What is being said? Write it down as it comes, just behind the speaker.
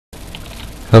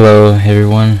Hello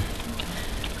everyone,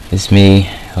 it's me.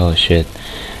 Oh shit.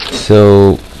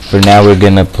 So for now we're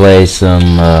gonna play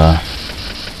some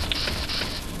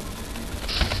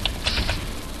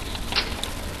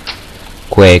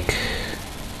Quake.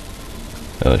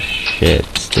 Oh shit,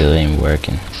 still ain't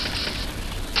working.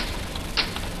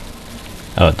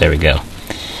 Oh, there we go.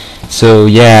 So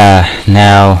yeah,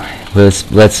 now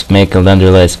let's make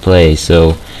another let's play.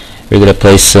 So we're gonna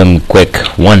play some Quake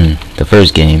 1, the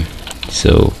first game.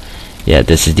 So yeah,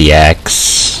 this is the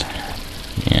axe.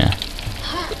 Yeah,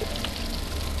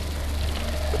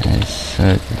 it's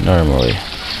normally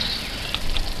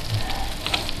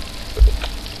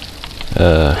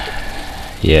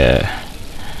yeah,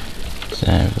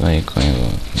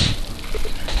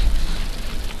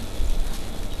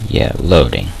 yeah,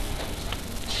 loading.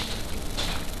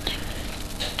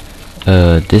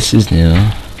 This is new.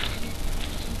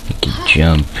 You can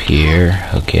jump here,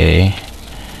 okay.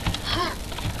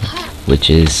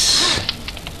 Which is,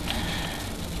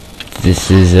 this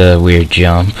is a weird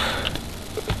jump.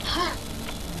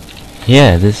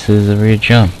 Yeah, this is a weird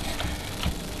jump.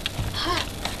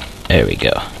 There we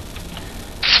go.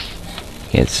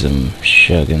 Get some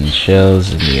shotgun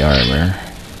shells in the armor.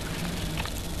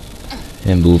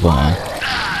 And move on.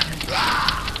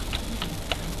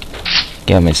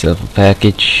 Got myself a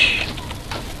package.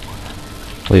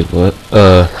 Wait, what?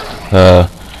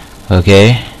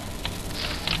 Okay.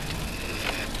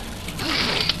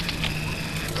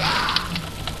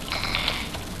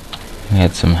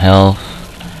 Had some health.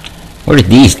 What are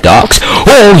these dogs?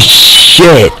 Oh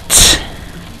shit!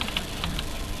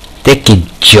 They can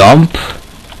jump?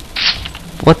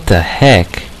 What the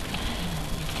heck?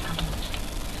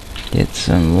 Get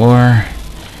some more.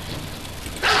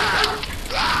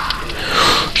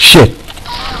 Shit!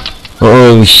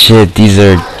 Oh shit, these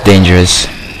are dangerous.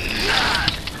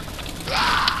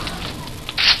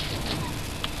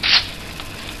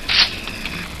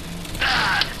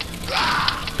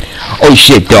 Oh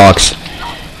shit, dogs.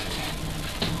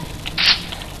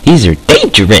 These are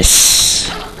dangerous.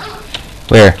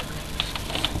 Where?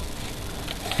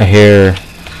 I hear.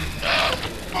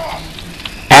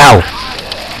 Ow!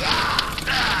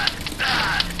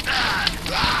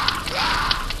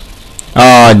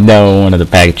 Oh no, one of the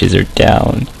packages are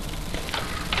down.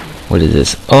 What is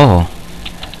this? Oh,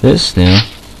 this new.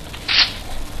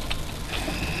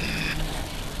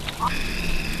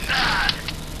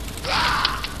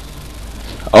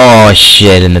 Oh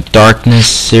shit, in the darkness,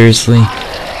 seriously?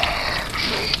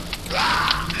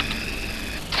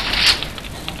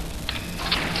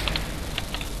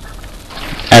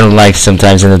 I don't like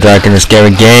sometimes in the dark in the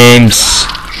scary games.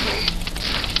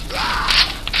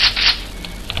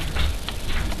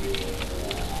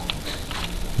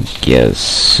 Get a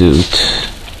suit.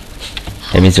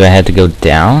 That means I had to go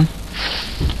down?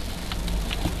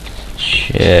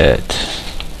 Shit.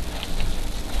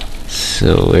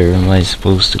 So where am I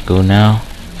supposed to go now?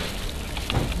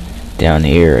 Down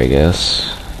here, I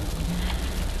guess.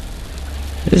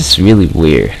 This is really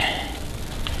weird.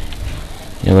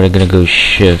 You know what, I'm gonna go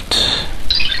shift.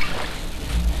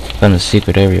 Found a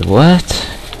secret area. What?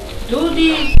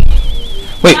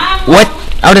 Wait, what?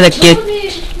 How did I get?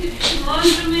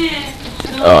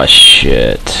 Oh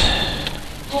shit.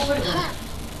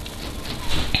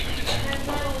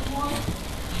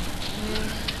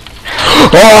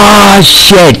 Oh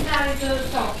shit!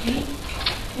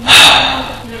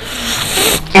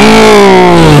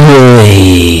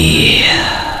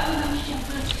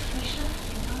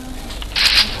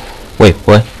 Wait,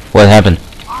 what? What happened?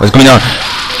 What's going on?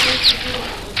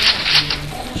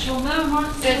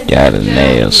 Got the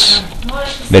nails.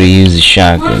 Better use the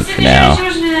shotgun for now.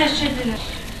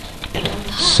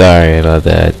 Sorry about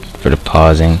that for the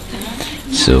pausing.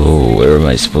 So where am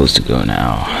I supposed to go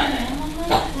now?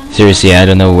 Seriously, I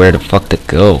don't know where the fuck to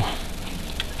go.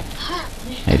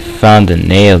 I found a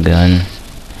nail gun.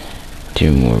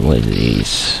 2 more. What are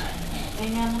these?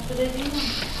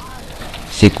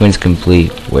 Sequence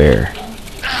complete. Where?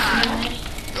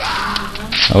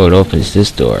 Oh, it opens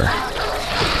this door.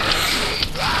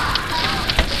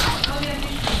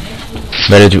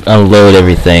 Better to unload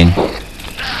everything.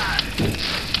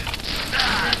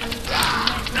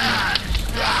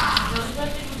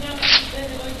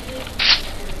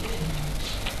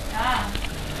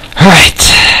 Alright.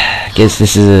 Guess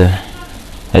this is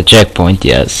a checkpoint,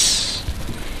 yes.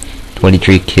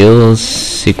 23 kills,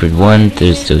 secret 1,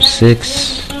 there's still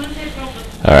 6.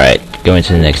 Alright, going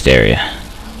to the next area.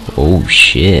 Oh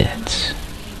shit.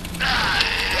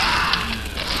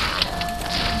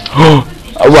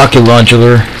 A rocket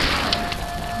launcher.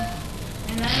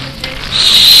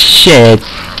 Shit.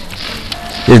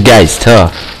 This guy's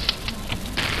tough.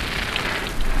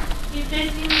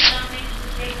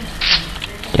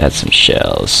 Got some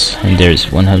shells, and there's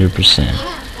 100%.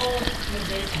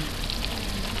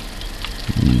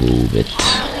 Move it.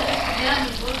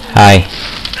 Hi.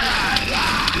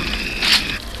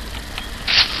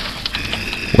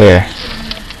 Where?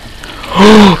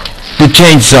 The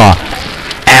chainsaw!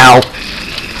 Ow!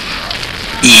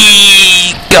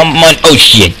 Eee, come on! Oh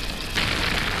shit!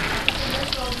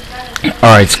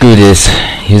 Alright, screw this.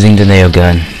 Using the nail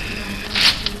gun.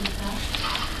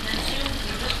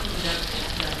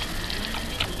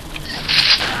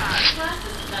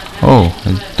 Oh,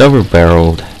 a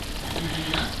double-barreled.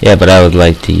 Yeah, but I would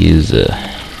like to use a...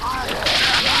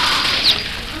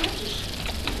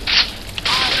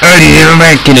 Oh, you're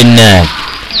making it now!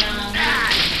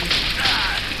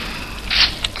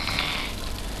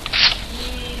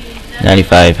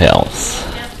 95 health.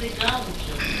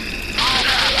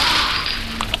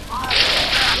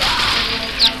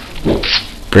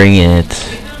 Bring it.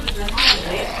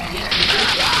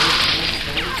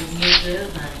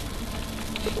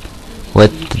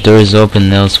 What? The door is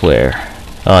open elsewhere.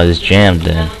 Oh, it's jammed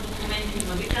then.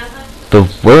 But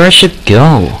where I should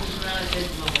go?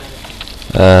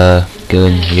 Go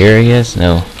in here, I guess?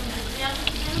 No.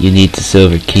 You need the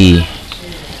silver key.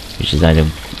 Which is I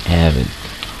don't have it.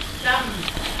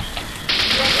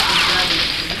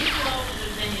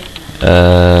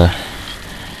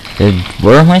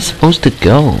 Where am I supposed to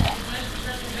go?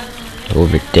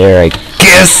 Over there, I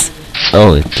guess.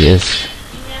 Oh, it is.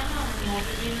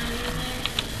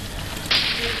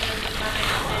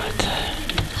 What?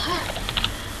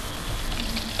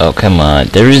 Oh, come on.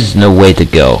 There is no way to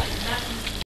go.